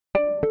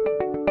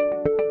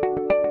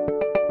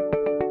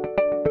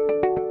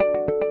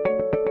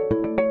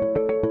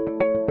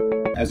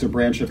as a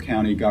branch of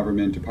county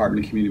government,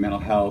 Department of Community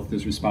Mental Health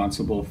is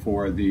responsible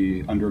for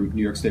under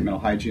New York State mental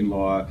hygiene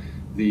law,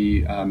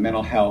 the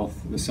mental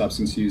health, the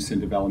substance use,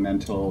 and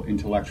developmental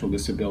intellectual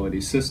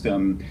disability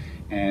system.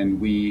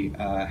 And we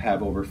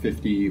have over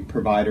 50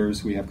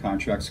 providers. We have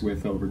contracts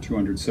with over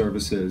 200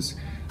 services.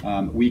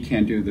 We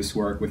can't do this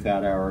work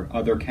without our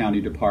other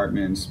county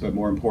departments, but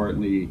more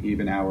importantly,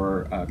 even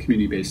our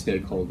community-based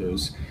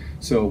stakeholders.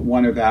 So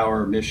one of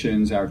our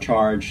missions, our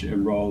charge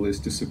and role is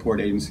to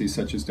support agencies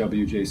such as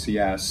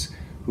WJCS,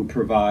 who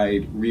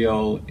provide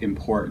real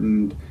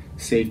important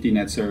safety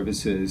net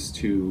services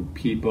to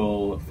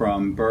people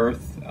from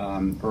birth,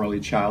 early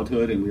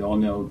childhood, and we all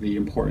know the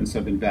importance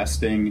of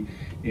investing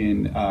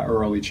in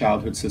early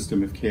childhood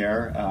system of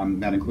care.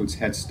 That includes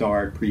Head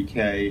Start,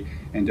 Pre-K,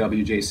 and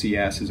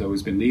WJCS has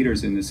always been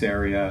leaders in this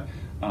area,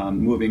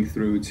 moving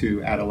through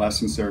to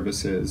adolescent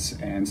services.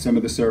 And some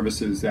of the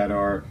services that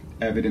are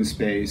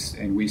evidence-based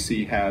and we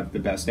see have the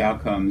best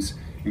outcomes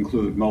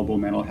include mobile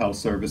mental health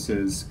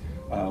services,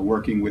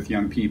 working with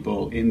young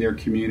people in their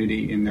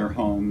community, in their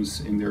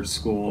homes, in their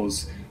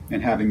schools,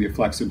 and having the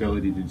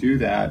flexibility to do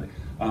that.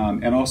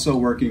 And also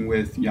working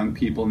with young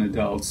people and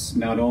adults,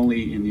 not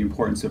only in the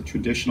importance of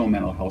traditional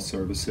mental health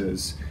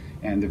services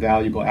and the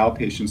valuable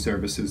outpatient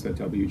services that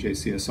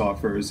WJCS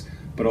offers,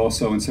 but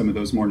also in some of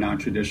those more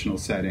non-traditional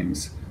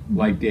settings,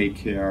 like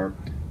daycare,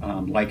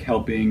 like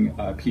helping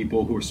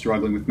people who are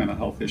struggling with mental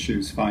health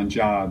issues find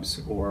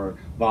jobs or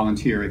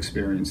volunteer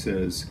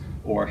experiences,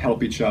 or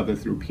help each other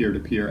through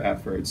peer-to-peer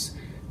efforts.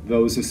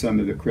 Those are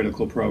some of the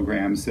critical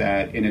programs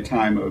that, in a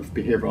time of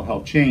behavioral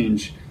health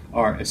change,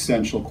 are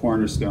essential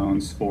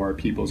cornerstones for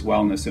people's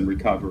wellness and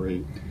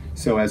recovery.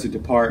 So as a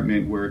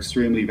department, we're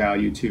extremely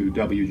valued to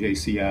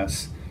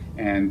WJCS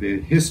and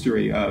the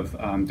history of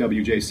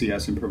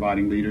WJCS in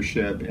providing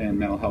leadership and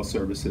mental health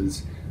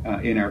services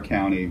in our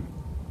county.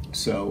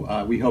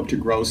 So we hope to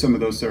grow some of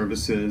those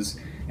services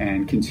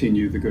and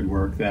continue the good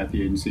work that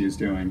the agency is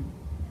doing.